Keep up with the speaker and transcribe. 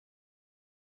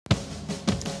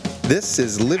This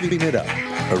is Living It Up,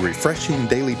 a refreshing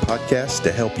daily podcast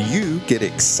to help you get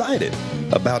excited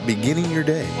about beginning your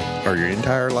day or your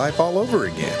entire life all over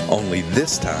again. Only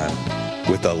this time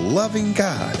with a loving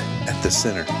God at the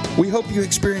center. We hope you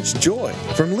experience joy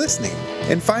from listening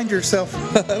and find yourself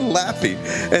laughing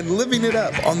and living it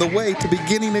up on the way to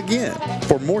beginning again.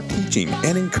 For more teaching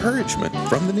and encouragement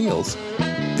from the Neils,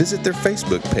 visit their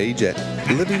Facebook page at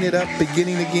Living It Up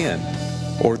Beginning Again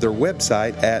or their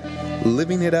website at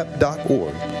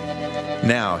livingitup.org.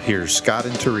 Now, here's Scott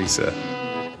and Teresa.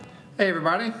 Hey,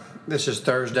 everybody. This is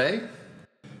Thursday.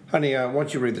 Honey, why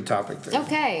don't you read the topic there?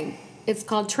 Okay. It's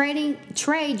called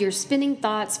Trade Your Spinning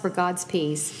Thoughts for God's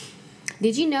Peace.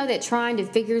 Did you know that trying to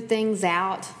figure things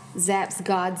out zaps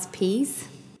God's peace?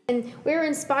 And we were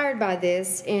inspired by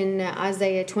this in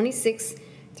Isaiah 26,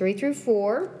 3 through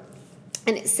 4.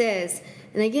 And it says,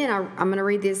 and again, I'm going to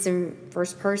read this in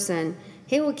first person.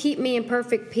 He will keep me in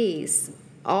perfect peace.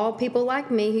 All people like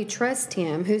me who trust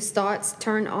him, whose thoughts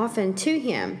turn often to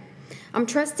him. I'm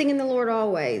trusting in the Lord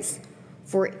always,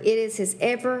 for it is his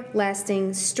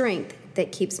everlasting strength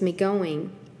that keeps me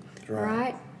going.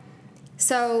 Right?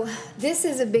 So this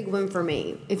is a big one for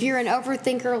me. If you're an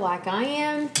overthinker like I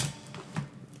am,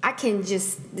 I can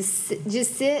just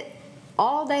sit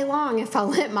all day long if I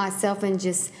let myself and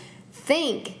just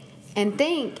think and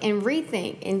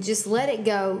rethink and just let it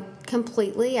go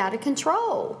completely out of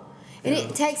control. And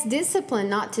it takes discipline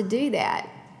not to do that.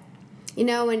 You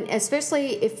know, and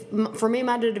especially if, for me,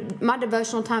 my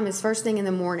devotional time is first thing in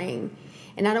the morning.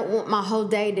 And I don't want my whole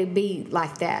day to be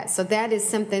like that. So that is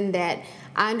something that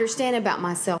I understand about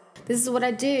myself. This is what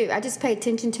I do. I just pay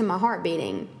attention to my heart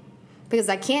beating. Because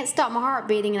I can't stop my heart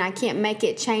beating and I can't make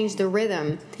it change the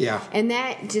rhythm. Yeah. And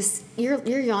that just,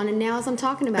 you're yawning now as I'm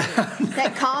talking about it.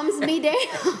 That calms me down.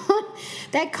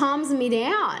 That calms me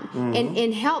down. Mm-hmm.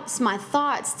 And helps my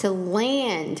thoughts to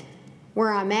land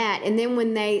where I'm at. And then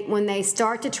when they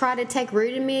start to try to take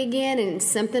root in me again and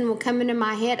something will come into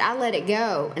my head, I let it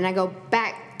go and I go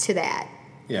back to that.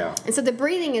 Yeah. And so the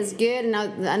breathing is good, and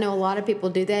I know a lot of people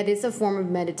do that. It's a form of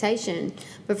meditation.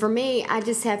 But for me, I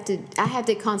have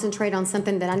to concentrate on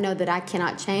something that I know that I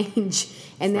cannot change,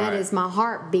 and that is my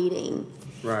heart beating.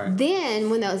 Right. Then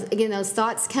when those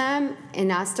thoughts come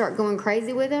and I start going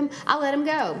crazy with them, I let them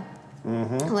go.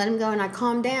 Mm-hmm. I let them go and I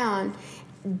calm down.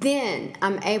 Then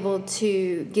I'm able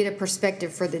to get a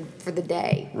perspective for the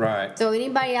day. Right. So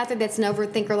anybody out there that's an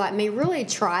overthinker like me, really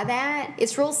try that.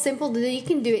 It's real simple to do. You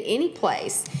can do it any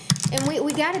place. And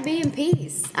we got to be in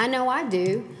peace. I know I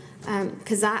do.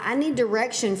 Because I need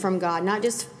direction from God, not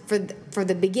just for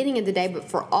the beginning of the day, but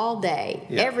for all day,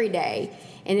 every day.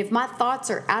 And if my thoughts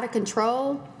are out of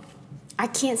control, I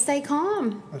can't stay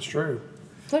calm. That's true.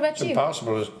 What about you? It's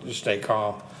impossible to stay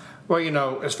calm. Well, you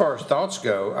know, as far as thoughts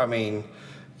go, I mean,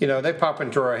 you know, they pop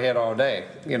into our head all day,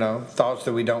 you know, thoughts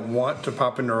that we don't want to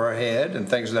pop into our head and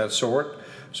things of that sort.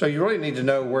 So you really need to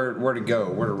know where to go,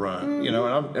 where to run, mm-hmm. you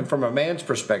know, and from a man's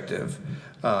perspective,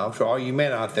 for all you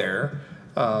men out there,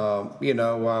 you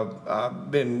know,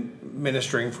 I've been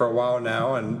ministering for a while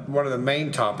now, and one of the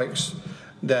main topics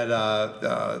that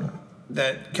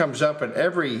comes up at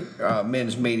every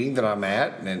men's meeting that I'm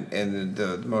at, and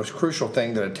the most crucial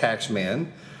thing that attacks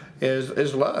men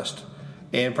is lust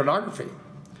and pornography.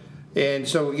 And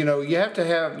so, you know, you have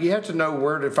to know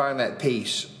where to find that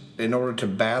peace in order to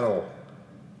battle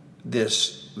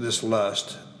this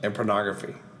lust and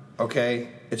pornography. Okay?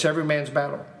 It's every man's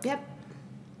battle. Yep.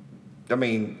 I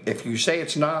mean, if you say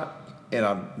it's not, and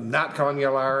I'm not calling you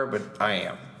a liar, but I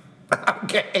am.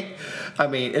 Okay? I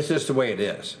mean, it's just the way it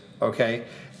is. Okay?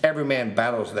 Every man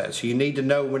battles that. So you need to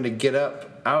know when to get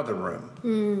up out of the room.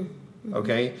 Mm-hmm.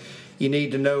 Okay? You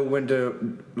need to know when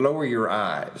to lower your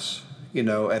eyes, you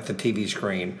know, at the TV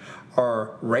screen,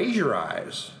 or raise your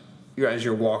eyes as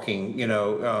you're walking, you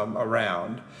know,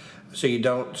 around, so you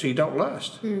don't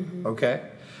lust. Mm-hmm. Okay?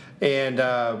 And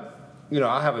you know,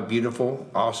 I have a beautiful,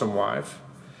 awesome wife,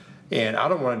 and I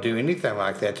don't want to do anything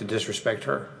like that to disrespect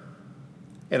her.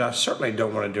 And I certainly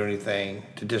don't want to do anything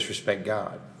to disrespect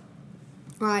God.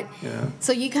 Right. Yeah.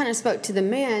 So you kind of spoke to the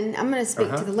men. I'm going to speak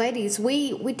to the ladies.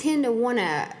 We tend to want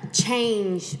to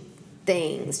change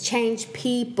things, change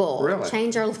people, really?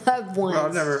 Change our loved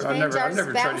ones,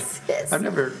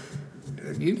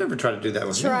 You've never tried to do that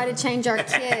with me. Try to change our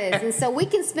kids. And so we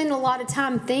can spend a lot of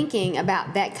time thinking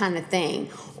about that kind of thing,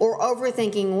 or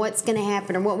overthinking what's going to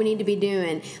happen or what we need to be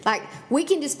doing. Like, we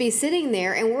can just be sitting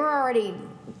there and we're already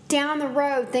down the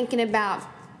road thinking about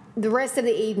the rest of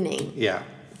the evening. Yeah.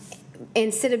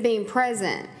 Instead of being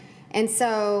present. And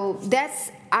so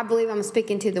I believe I'm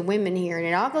speaking to the women here. And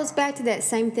it all goes back to that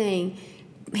same thing.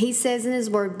 He says in his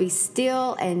word, be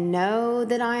still and know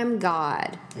that I am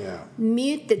God. Yeah.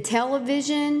 Mute the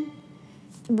television.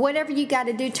 Whatever you got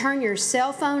to do, turn your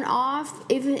cell phone off.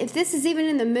 Even if this is even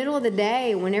in the middle of the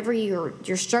day, whenever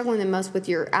you're struggling the most with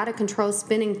your out of control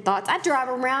spinning thoughts. I drive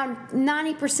around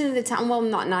 90% of the time. Well,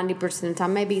 not 90% of the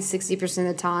time, maybe 60% of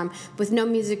the time, with no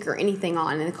music or anything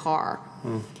on in the car.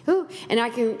 Ooh, and I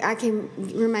can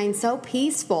remain so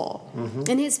peaceful,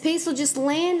 and His peace will just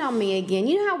land on me again.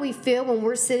 You know how we feel when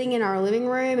we're sitting in our living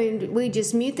room and we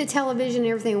just mute the television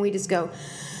and everything, and we just go.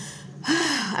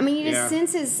 I mean, you just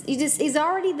sense He's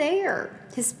already there.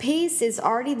 His peace is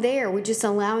already there. We're just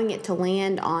allowing it to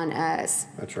land on us.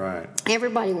 That's right.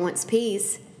 Everybody wants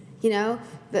peace,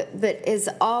 but as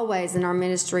always in our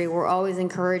ministry, we're always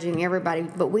encouraging everybody.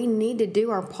 But we need to do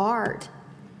our part,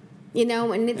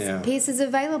 and peace is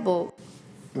available.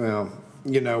 Well,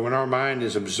 when our mind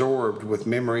is absorbed with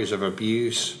memories of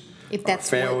abuse, if that's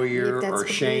failure or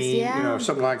shame,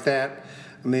 something like that.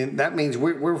 I mean, that means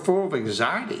we're full of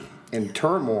anxiety and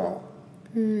turmoil,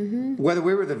 whether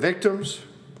we were the victims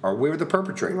or we were the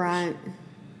perpetrators. Right.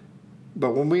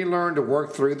 But when we learn to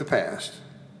work through the past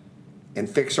and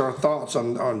fix our thoughts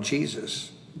on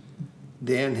Jesus,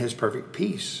 then His perfect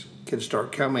peace can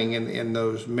start coming in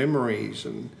those memories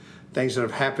and things that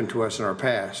have happened to us in our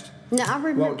past. Now, I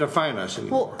remember, won't define us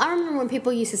anymore. Well, I remember when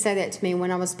people used to say that to me when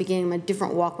I was beginning a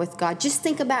different walk with God. Just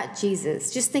think about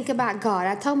Jesus. Just think about God.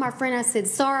 I told my friend, I said,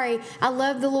 sorry, I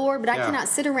love the Lord, but I cannot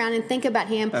sit around and think about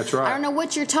Him. That's right. I don't know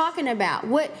what you're talking about.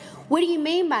 What do you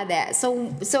mean by that? So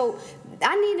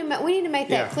we need to make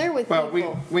that clear with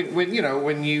people. Well,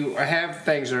 when you have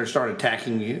things that start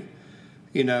attacking you,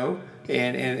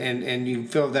 and you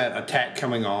feel that attack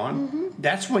coming on,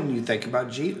 that's when you think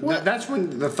about Jesus. Well, that's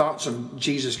when the thoughts of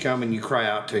Jesus come and you cry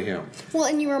out to Him. Well,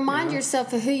 and you remind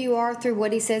yourself of who you are through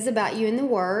what He says about you in the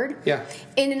Word. Yeah.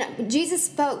 And Jesus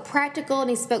spoke practical and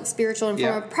He spoke spiritual. And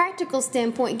from a practical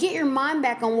standpoint, get your mind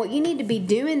back on what you need to be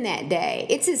doing that day.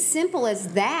 It's as simple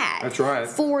as that. That's right.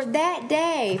 For that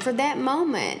day, for that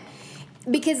moment.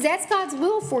 Because that's God's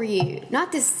will for you,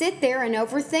 not to sit there and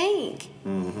overthink.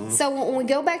 So when we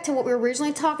go back to what we were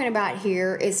originally talking about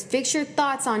here, is fix your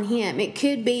thoughts on Him. It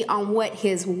could be on what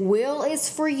His will is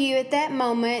for you at that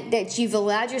moment that you've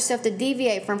allowed yourself to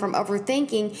deviate from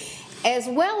overthinking, as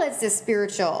well as the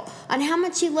spiritual, on how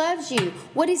much He loves you,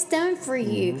 what He's done for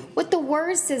you, what the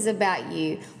Word says about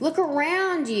you. Look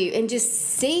around you and just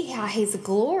see how His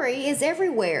glory is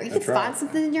everywhere. You can find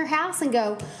something in your house and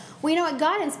go, well, you know what?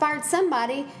 God inspired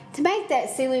somebody to make that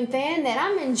ceiling fan that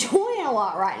I'm enjoying a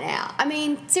lot right now. I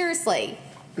mean, seriously.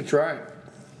 That's right.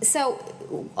 So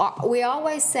we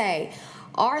always say,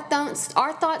 our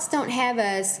thoughts don't have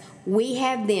us. We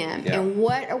have them. Yeah. And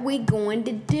what are we going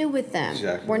to do with them?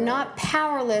 Exactly. We're not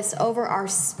powerless over our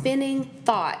spinning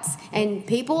thoughts. And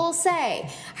people will say,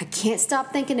 I can't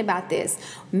stop thinking about this.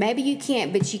 Maybe you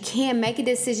can't, but you can make a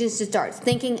decision to start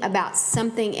thinking about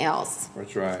something else.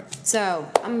 That's right. So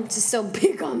I'm just so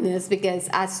big on this because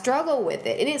I struggle with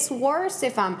it. And it's worse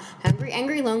if I'm hungry,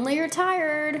 angry, lonely, or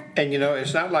tired. And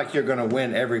it's not like you're going to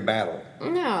win every battle.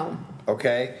 No.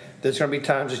 Okay? There's going to be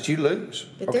times that you lose.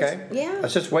 Okay? Yeah.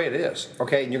 That's just the way it is.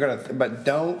 Okay? And but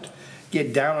don't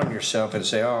get down on yourself and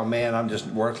say, oh man, I'm just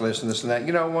worthless and this and that.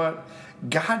 You know what?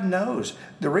 God knows.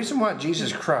 The reason why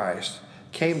Jesus Christ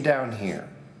came down here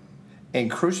and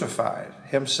crucified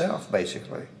Himself,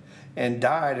 basically, and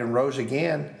died and rose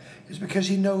again is because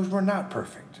He knows we're not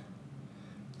perfect.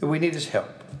 That we need His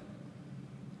help.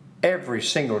 Every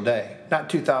single day. Not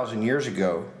 2,000 years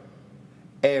ago.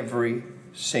 Every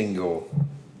single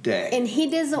day. And He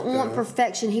doesn't want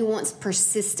perfection. He wants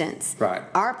persistence. Right.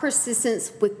 Our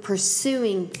persistence with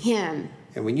pursuing Him.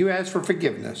 And when you ask for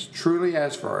forgiveness, truly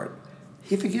ask for it,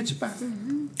 He forgets about it.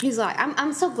 He's like,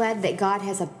 I'm so glad that God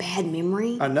has a bad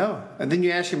memory. I know. And then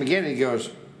you ask Him again and He goes,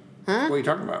 Huh? what are you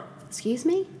talking about? Excuse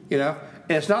me? And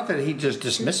it's not that He just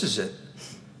dismisses it.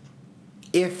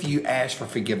 If you ask for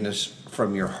forgiveness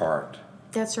from your heart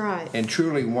That's right. and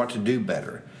truly want to do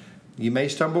better, you may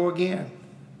stumble again.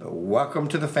 But welcome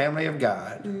to the family of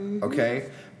God.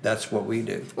 Okay? That's what we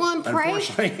do. Well, and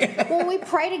pray. Well, we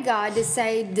pray to God to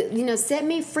say, set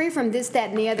me free from this, that,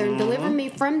 and the other, and deliver me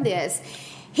from this.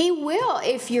 He will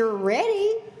if you're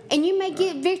ready. And you may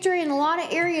get victory in a lot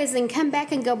of areas and come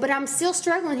back and go, but I'm still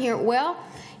struggling here. Well,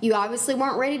 you obviously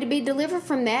weren't ready to be delivered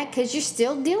from that because you're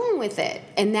still dealing with it.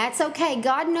 And that's okay.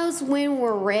 God knows when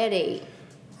we're ready.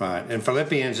 Right. In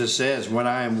Philippians it says, when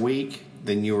I am weak,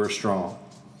 then you are strong.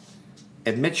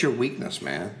 Admit your weakness,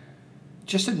 man.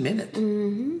 Just admit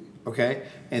it. Okay?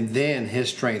 And then His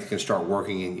strength can start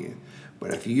working in you.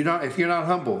 But if you're not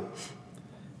humble,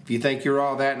 if you think you're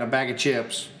all that in a bag of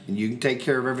chips, and you can take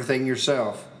care of everything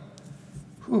yourself,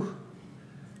 whew,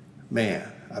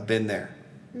 man, I've been there.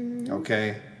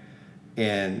 Okay?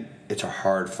 And it's a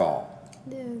hard fall.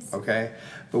 It is. Okay?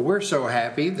 But we're so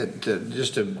happy that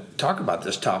just to talk about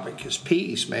this topic is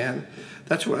peace, man.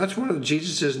 That's one of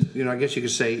Jesus's, I guess you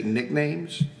could say,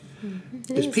 nicknames.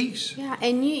 Is peace. Yeah,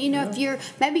 and you know,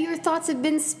 if maybe your thoughts have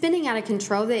been spinning out of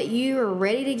control, that you are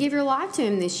ready to give your life to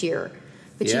Him this year,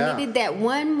 but you needed that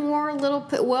one more little.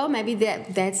 Well, maybe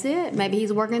that's it. Maybe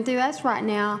He's working through us right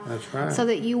now. That's right. So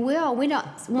that you will. We don't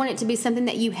want it to be something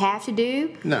that you have to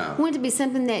do. No. We want it to be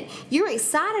something that you're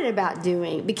excited about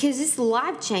doing because it's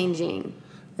life changing.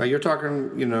 Well, you're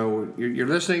talking. You're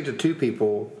listening to two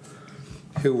people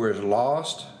who were as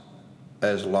lost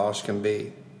can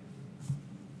be.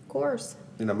 Of course.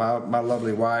 My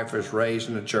lovely wife was raised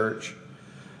in the church,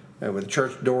 and with the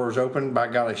church doors open, by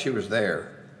golly, she was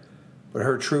there. But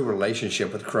her true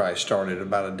relationship with Christ started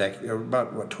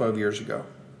about 12 years ago,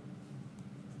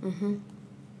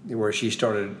 where she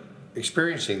started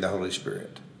experiencing the Holy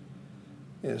Spirit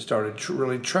and started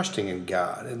really trusting in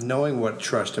God and knowing what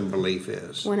trust and belief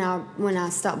is. When I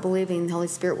stopped believing the Holy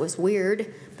Spirit was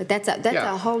weird, but that's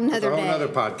a whole nother day. A whole nother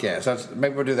podcast.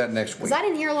 Maybe we'll do that next week. Because I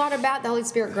didn't hear a lot about the Holy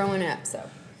Spirit growing up, so.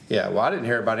 Yeah, well, I didn't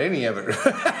hear about any of it.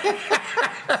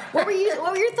 What were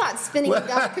your thoughts spinning out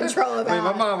of control about?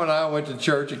 My mom and I went to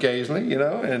church occasionally,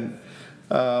 and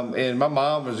my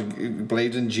mom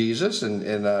believed in Jesus, and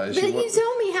But you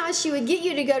told me how she would get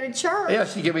you to go to church. Yeah,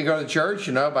 she'd get me to go to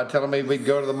church, by telling me we'd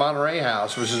go to the Monterey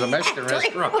House, which is a Mexican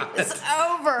restaurant. It's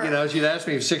over. She'd ask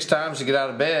me 6 times to get out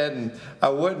of bed, and I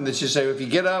wouldn't. Then she'd say, if you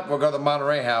get up, we'll go to the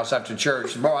Monterey House after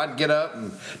church. And boy, I'd get up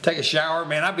and take a shower.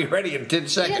 Man, I'd be ready in 10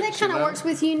 seconds. That kind of works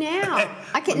with you now.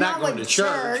 I could not go to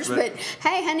church, but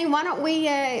hey, honey, why don't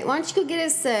you go get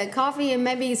us coffee and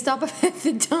maybe stop at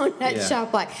the donut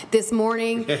shop like this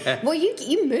morning? Well,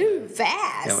 you move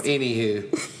fast.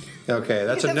 Anywho. Okay,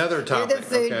 that's another topic. You're the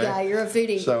food guy. You're a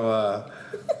foodie. So,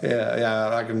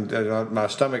 I can. My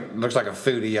stomach looks like a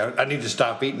foodie. I need to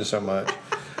stop eating so much.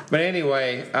 But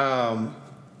anyway,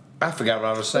 I forgot what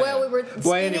I was saying. Well, we were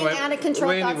spinning out of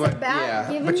control thoughts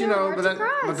about giving your heart to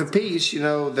Christ. But the peace,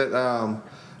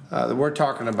 that we're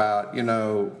talking about, it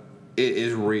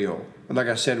is real. Like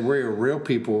I said, we're real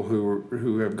people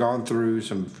who have gone through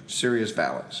some serious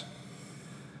valleys.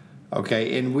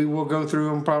 Okay, and we will go through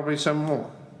them probably some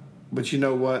more. But you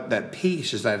know what? That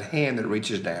peace is that hand that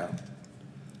reaches down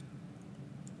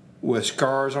with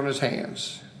scars on his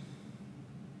hands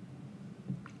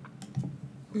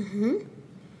to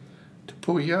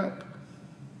pull you up.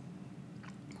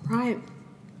 Right.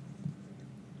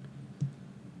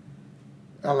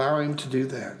 Allow him to do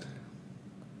that.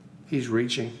 He's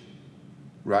reaching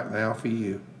right now for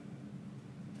you.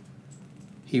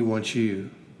 He wants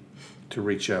you to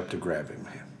reach up to grab him,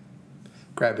 man.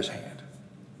 Grab his hand.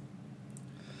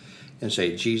 And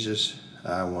say, Jesus,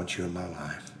 I want you in my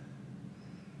life.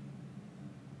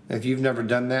 If you've never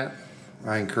done that,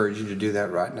 I encourage you to do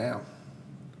that right now.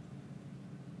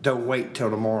 Don't wait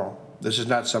till tomorrow. This is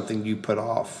not something you put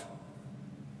off.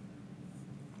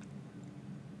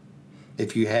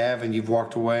 If you have and you've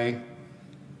walked away,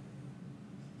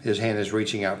 his hand is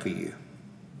reaching out for you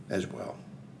as well.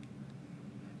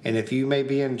 And if you may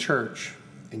be in church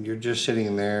and you're just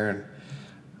sitting there and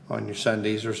on your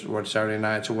Sundays or Saturday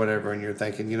nights or whatever, and you're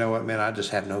thinking, you know what, man, I just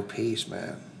have no peace,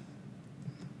 man.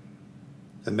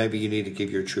 Then maybe you need to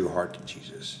give your true heart to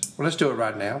Jesus. Well, let's do it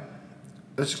right now.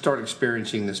 Let's start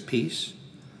experiencing this peace.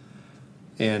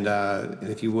 And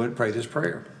if you would, pray this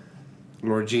prayer.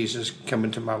 Lord Jesus, come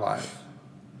into my life.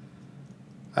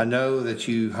 I know that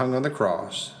you hung on the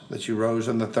cross, that you rose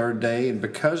on the 3rd day, and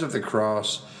because of the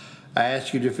cross, I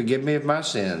ask you to forgive me of my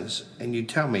sins, and you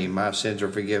tell me my sins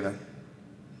are forgiven.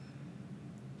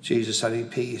 Jesus, I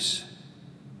need peace.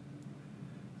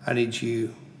 I need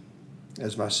you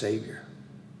as my Savior.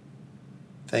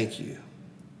 Thank you.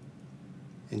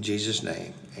 In Jesus'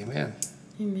 name, amen.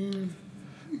 Amen.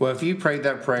 Well, if you prayed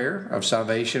that prayer of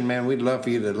salvation, man, we'd love for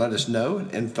you to let us know at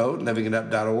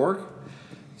info@livingitup.org.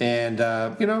 And,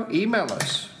 email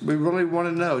us. We really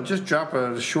want to know. Just drop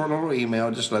a short little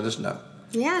email. Just let us know.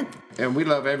 Yeah. And we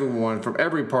love everyone from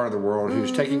every part of the world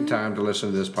who's taking time to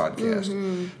listen to this podcast.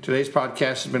 Today's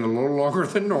podcast has been a little longer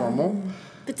than normal.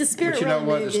 But the Spirit But you know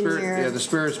really what? moved in here. The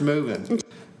Spirit's moving.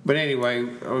 But anyway,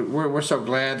 we're so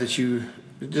glad that you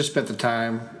just spent the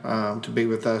time to be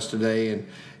with us today.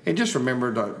 And just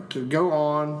remember to go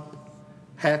on,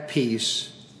 have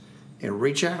peace, and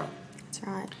reach out. That's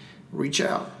right. Reach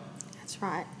out. That's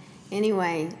right.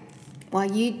 Anyway, while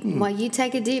you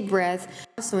take a deep breath,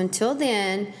 so until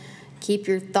then, Keep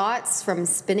your thoughts from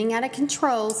spinning out of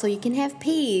control so you can have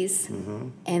peace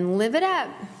and live it up.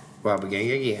 While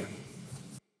beginning again.